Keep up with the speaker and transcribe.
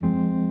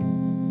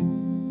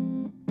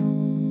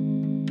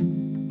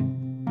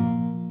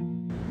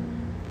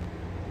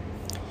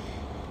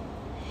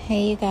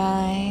Hey you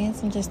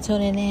guys, I'm just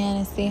tuning in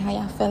and see how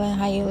y'all feeling,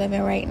 how you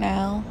living right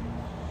now.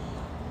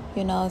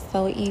 You know, it's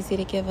so easy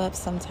to give up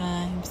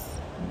sometimes.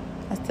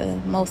 That's the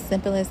most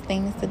simplest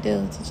things to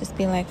do, to just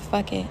be like,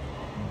 fuck it.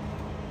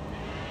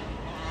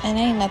 And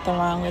ain't nothing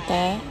wrong with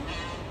that.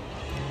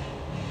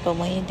 But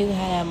when you do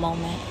have that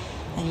moment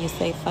and you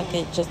say, fuck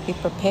it, just be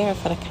prepared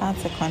for the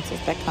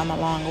consequences that come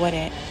along with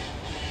it.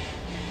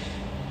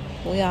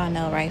 We all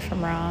know right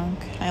from wrong,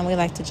 and we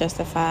like to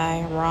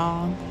justify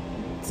wrong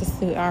to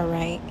suit our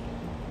right.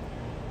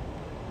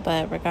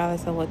 But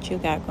regardless of what you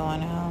got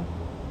going on,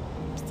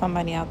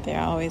 somebody out there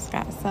always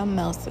got something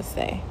else to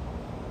say.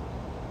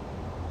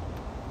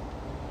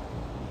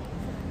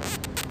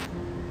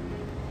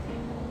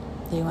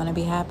 Do you want to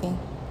be happy?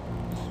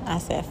 I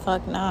said,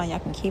 fuck no, y'all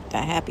can keep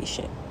that happy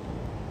shit.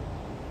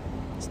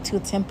 It's too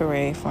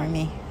temporary for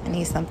me. I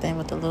need something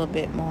with a little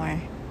bit more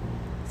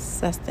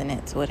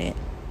sustenance with it.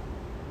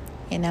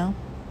 You know?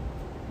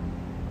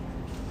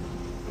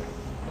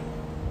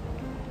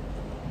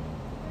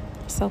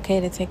 It's okay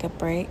to take a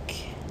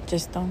break.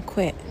 Just don't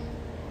quit.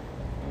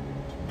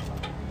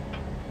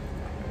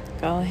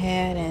 Go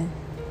ahead and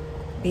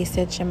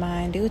reset your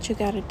mind. Do what you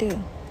gotta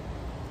do.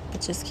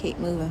 But just keep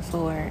moving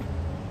forward.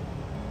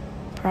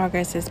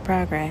 Progress is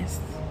progress.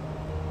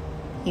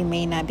 You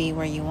may not be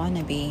where you want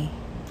to be,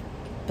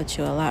 but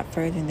you're a lot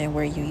further than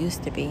where you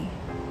used to be.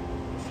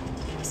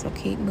 So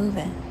keep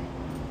moving.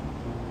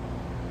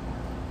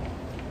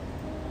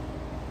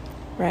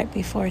 Right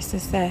before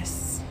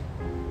success,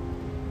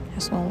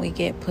 that's when we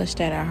get pushed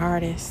at our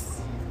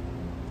hardest.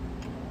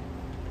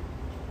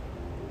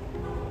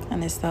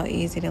 And it's so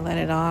easy to let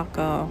it all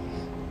go.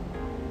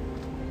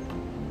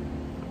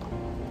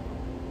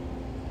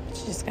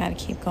 You just gotta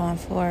keep going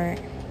forward.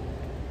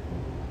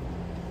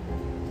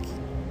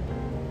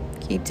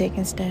 Keep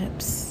taking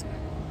steps.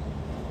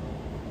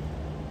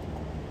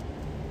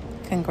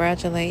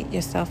 Congratulate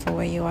yourself for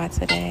where you are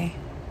today.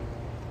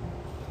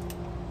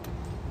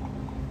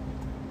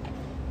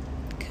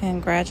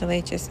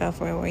 Congratulate yourself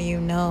for where you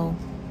know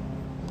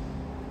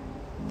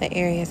the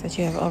areas that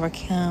you have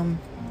overcome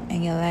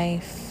in your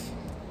life.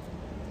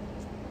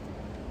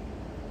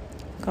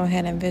 Go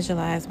ahead and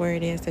visualize where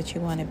it is that you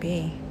want to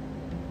be.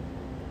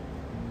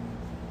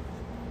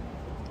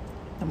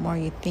 The more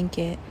you think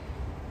it,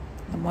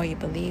 the more you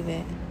believe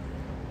it,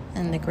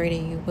 and the greater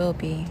you will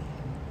be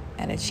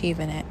at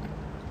achieving it.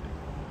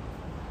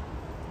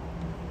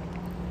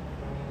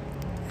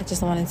 I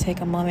just want to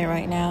take a moment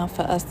right now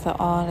for us to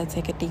all to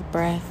take a deep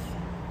breath.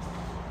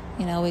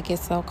 You know, we get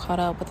so caught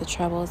up with the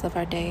troubles of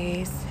our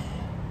days,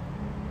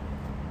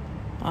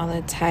 all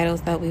the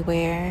titles that we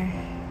wear.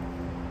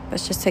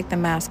 Let's just take the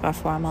mask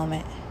off for a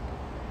moment.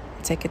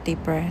 Take a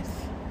deep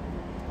breath.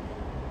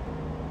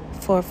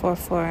 4, 4,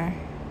 4.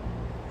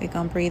 We're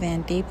going to breathe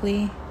in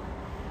deeply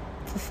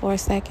for 4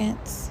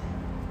 seconds.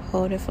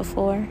 Hold it for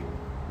 4.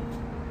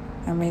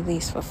 And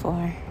release for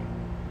 4.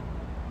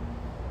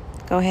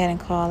 Go ahead and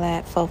call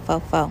that 4, 4,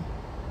 4. All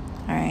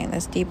right,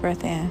 let's deep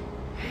breath in.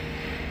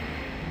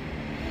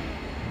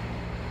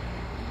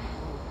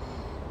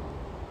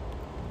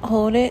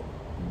 Hold it.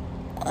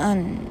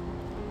 1,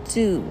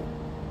 2,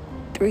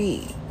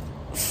 3,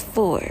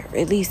 4.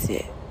 Release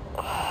it.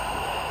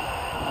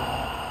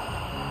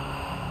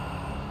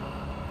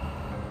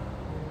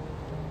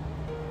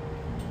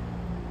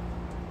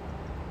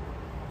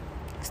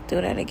 Let's do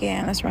that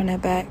again. Let's run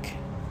that back.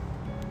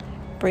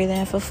 Breathe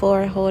in for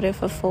 4, hold it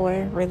for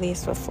 4,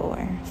 release for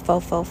 4. 4,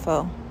 4,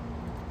 4.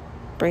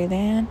 Breathe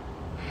in.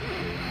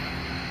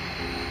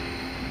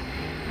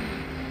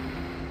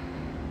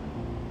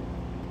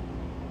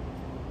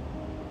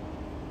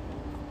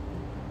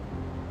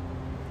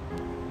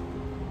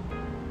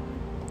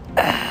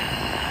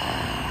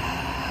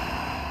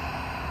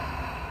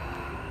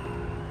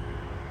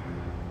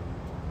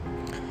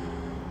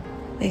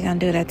 We're going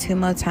to do that 2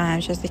 more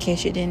times just in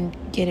case you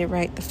didn't get it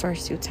right the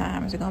first 2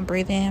 times. We're going to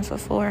breathe in for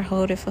 4,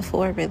 hold it for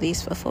 4,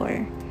 release for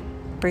 4.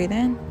 Breathe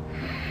in.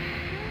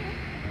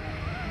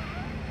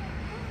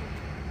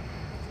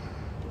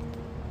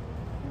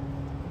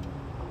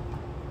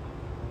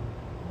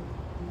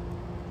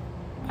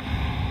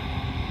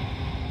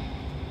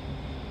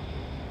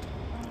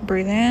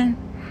 Breathe in.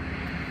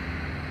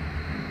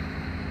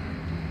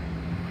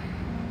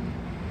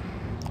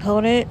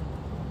 Hold it.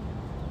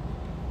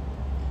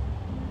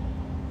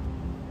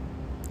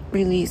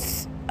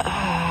 Release.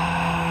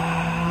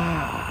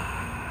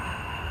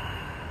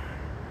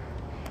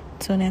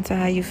 Tune into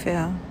how you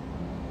feel.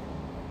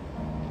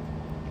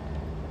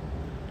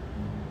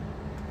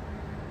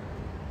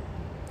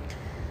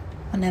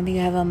 Whenever you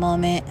have a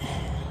moment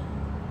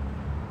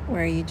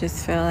where you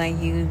just feel like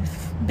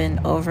you've been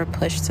over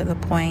pushed to the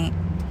point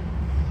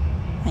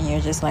and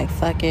you're just like,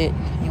 fuck it,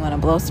 you want to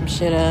blow some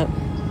shit up.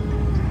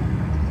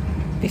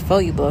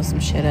 Before you blow some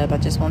shit up, I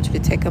just want you to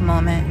take a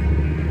moment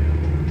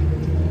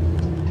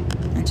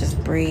and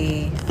just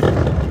breathe.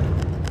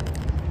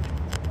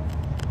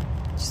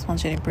 Just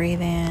want you to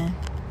breathe in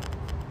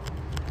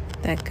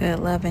that good,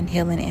 loving,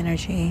 healing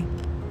energy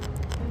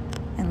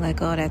and let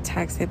go of that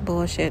toxic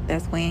bullshit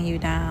that's weighing you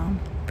down.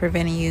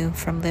 preventing you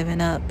from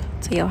living up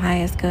to your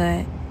highest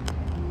good.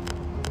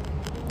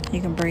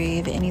 You can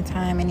breathe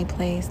anytime, any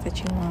place that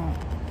you want.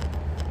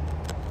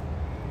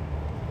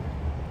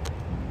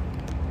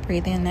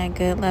 Breathe in that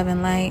good,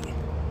 loving light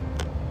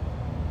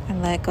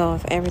and let go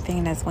of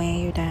everything that's weighing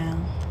you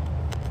down.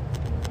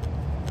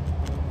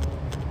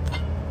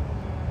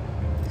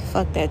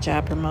 Fuck that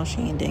job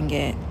promotion you didn't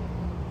get.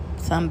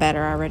 Something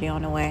better already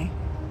on the way.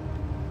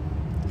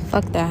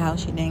 Fuck that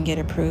house you didn't get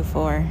approved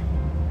for.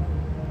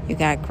 You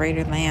got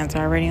greater lands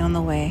already on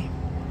the way.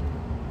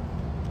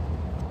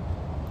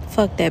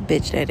 Fuck that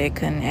bitch that it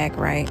couldn't act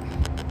right.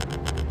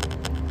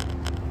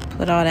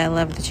 Put all that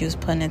love that you was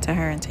putting into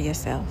her into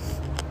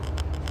yourself.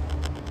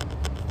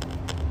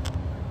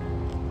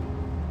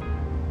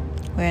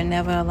 We're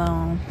never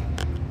alone.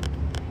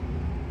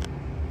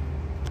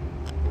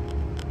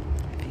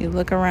 If you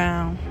look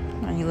around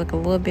and you look a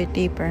little bit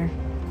deeper,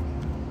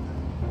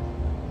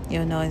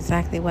 you'll know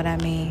exactly what I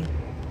mean.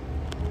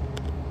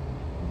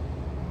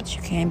 But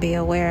you can't be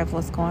aware of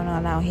what's going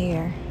on out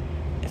here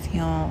if you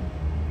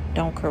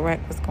don't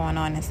correct what's going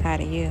on inside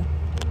of you.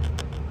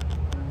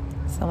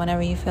 So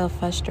whenever you feel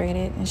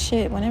frustrated and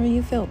shit, whenever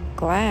you feel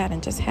glad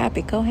and just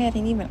happy, go ahead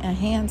and even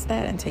enhance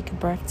that and take a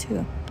breath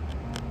too.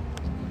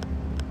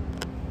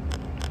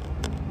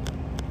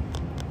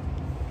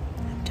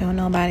 Don't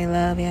nobody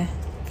love you.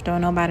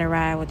 Don't nobody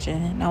ride with you.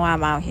 No,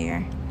 I'm out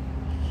here.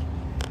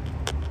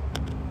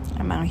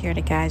 I'm out here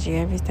to guide you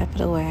every step of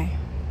the way.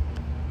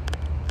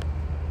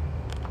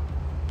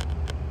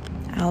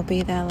 I'll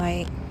be that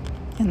light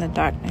in the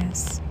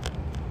darkness.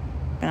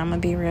 But I'm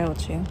going to be real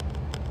with you.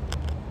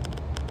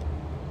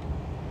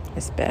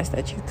 It's best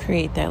that you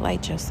create that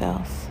light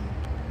yourself.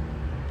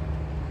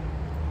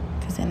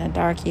 Because in the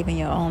dark, even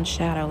your own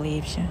shadow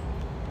leaves you.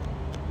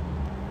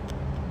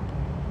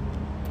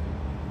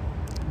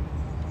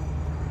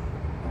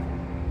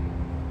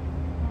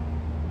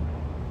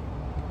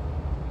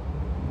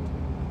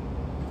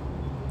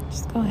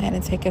 Just go ahead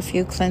and take a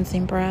few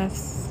cleansing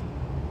breaths.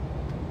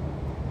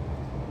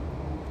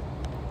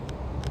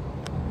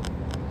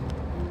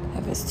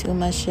 If it's too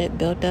much shit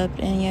built up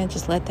in you,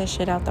 just let that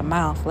shit out the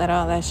mouth. Let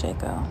all that shit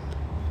go.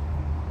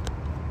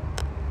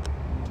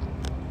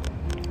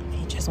 If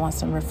you just want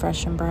some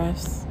refreshing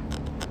breaths,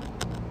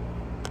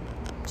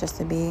 just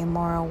to be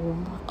more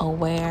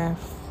aware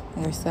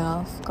of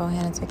yourself, go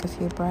ahead and take a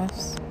few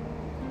breaths.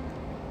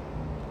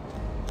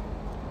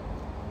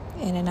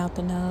 In and out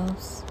the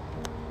nose.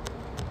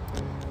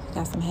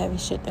 Got some heavy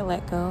shit to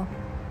let go.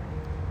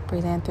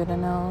 Breathe in through the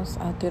nose,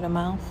 out through the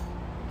mouth.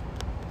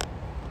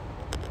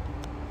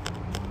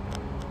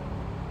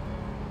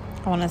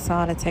 I want us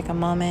all to take a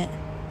moment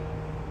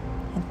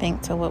and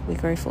think to what we're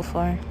grateful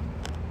for.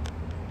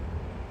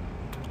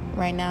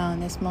 Right now, in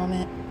this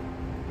moment.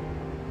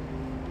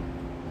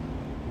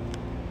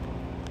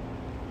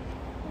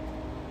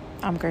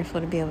 I'm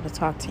grateful to be able to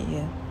talk to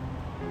you.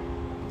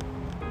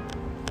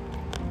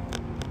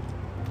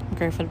 I'm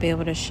grateful to be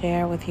able to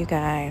share with you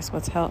guys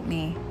what's helped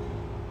me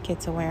get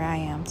to where I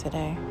am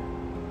today.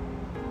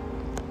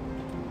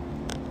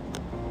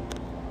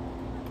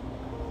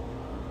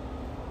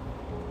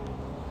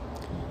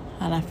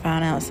 And I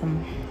found out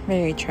some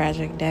very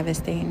tragic,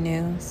 devastating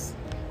news.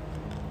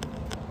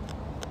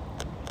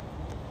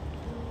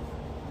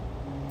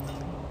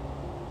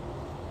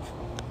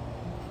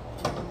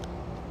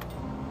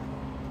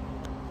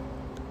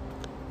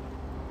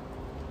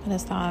 But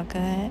it's all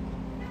good.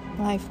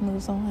 Life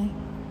moves on.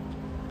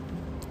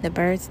 The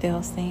birds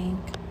still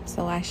sing,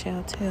 so I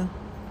shall too.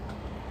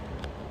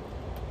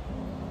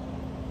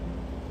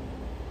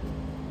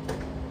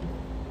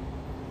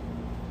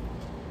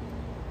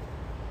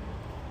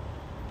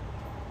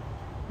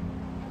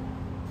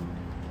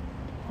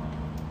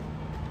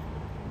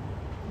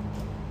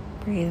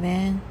 Breathe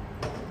in.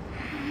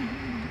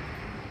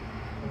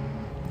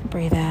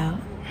 Breathe out.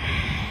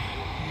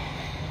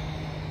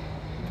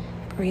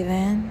 Breathe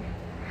in.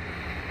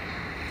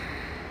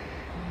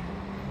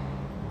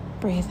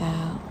 Breathe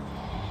out.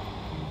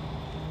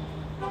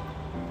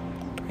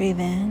 Breathe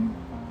in.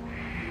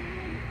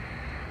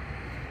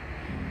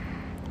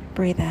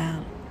 Breathe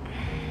out.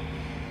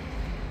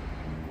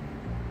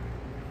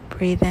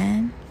 Breathe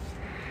in.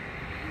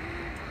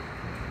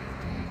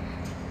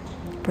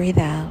 Breathe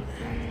out.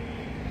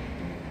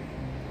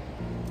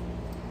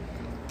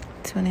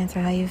 Tune into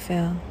how you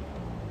feel.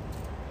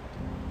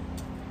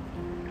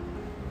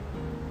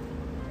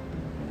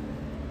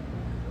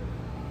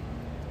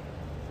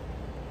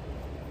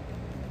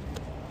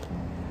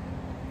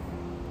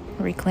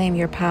 Reclaim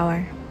your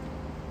power.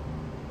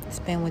 It's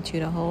been with you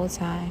the whole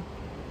time.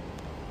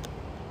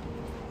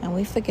 And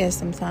we forget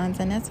sometimes,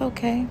 and that's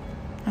okay.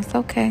 That's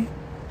okay.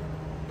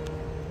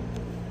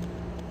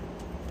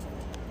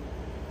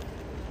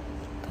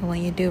 But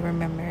when you do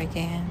remember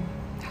again,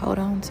 hold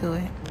on to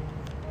it.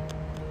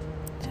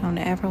 Don't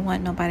ever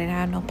want nobody to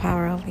have no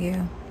power over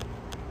you.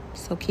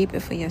 So keep it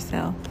for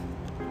yourself.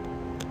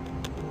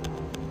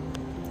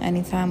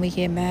 Anytime we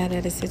get mad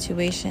at a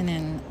situation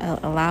and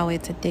allow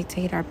it to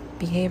dictate our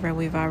behavior,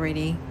 we've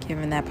already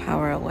given that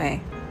power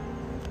away.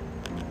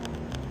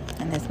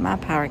 And it's my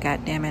power,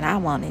 goddammit. I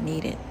want and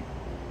need it.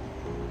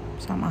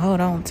 So I'm going to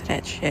hold on to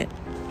that shit.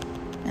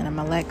 And I'm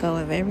going to let go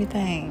of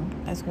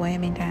everything that's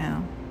weighing me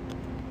down.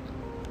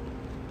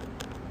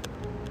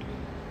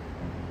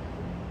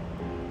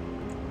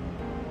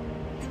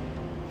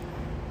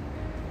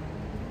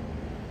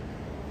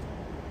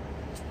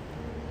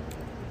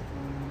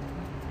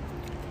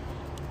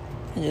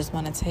 I just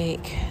want to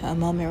take a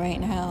moment right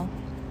now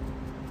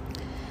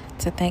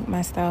to thank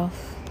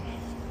myself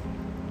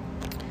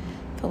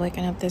for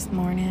waking up this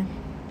morning,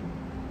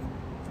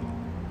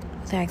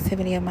 the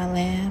activity of my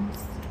limbs,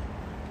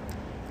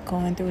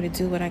 going through to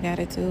do what I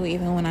gotta do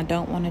even when I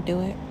don't want to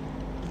do it.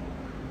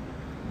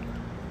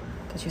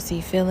 Because you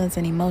see, feelings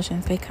and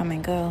emotions, they come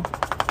and go.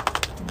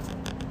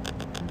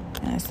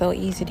 And it's so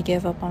easy to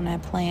give up on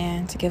that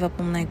plan, to give up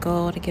on that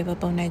goal, to give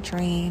up on that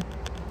dream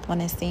when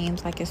it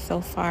seems like it's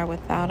so far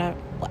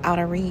out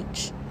of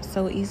reach. It's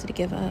so easy to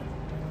give up.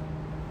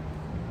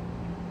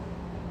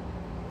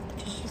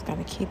 But you just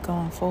gotta keep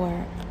going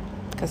forward,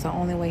 because the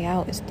only way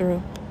out is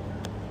through.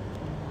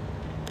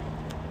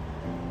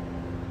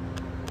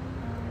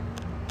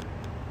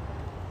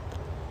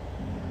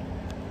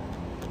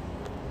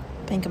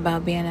 Think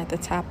about being at the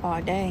top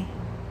all day.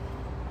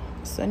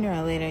 Sooner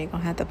or later, you're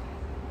gonna have to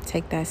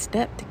take that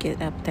step to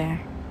get up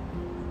there.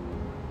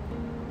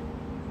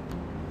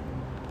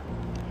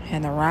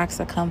 And the rocks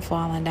will come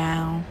falling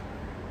down,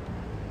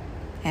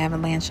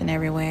 avalanching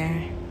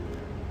everywhere.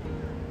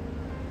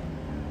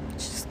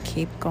 Just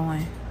keep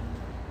going.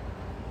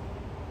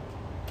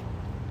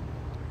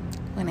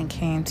 When it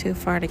came too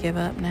far to give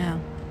up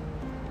now,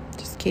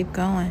 just keep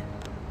going.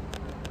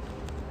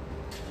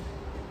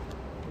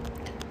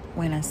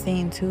 When I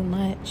seen too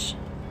much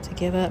to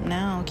give up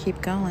now,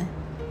 keep going.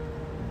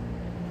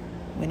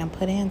 When I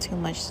put in too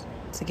much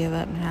to give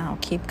up now,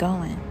 keep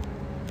going.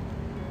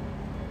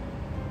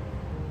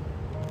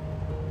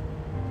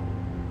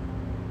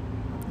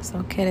 It's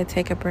okay to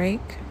take a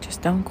break.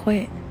 Just don't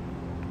quit.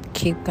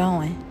 Keep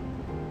going.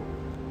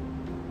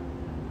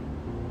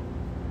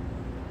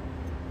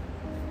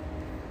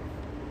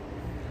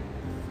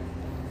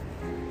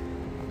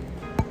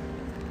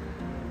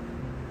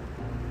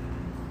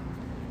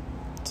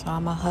 To all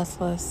my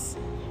hustlers,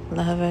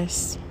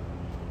 lovers,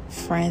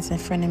 friends and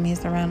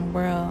frenemies around the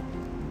world,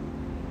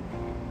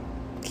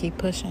 keep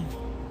pushing.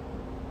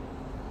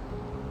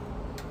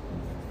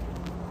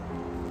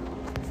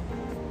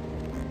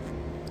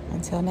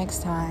 Until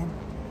next time,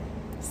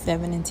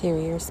 7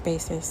 Interior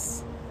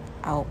Spaces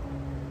out.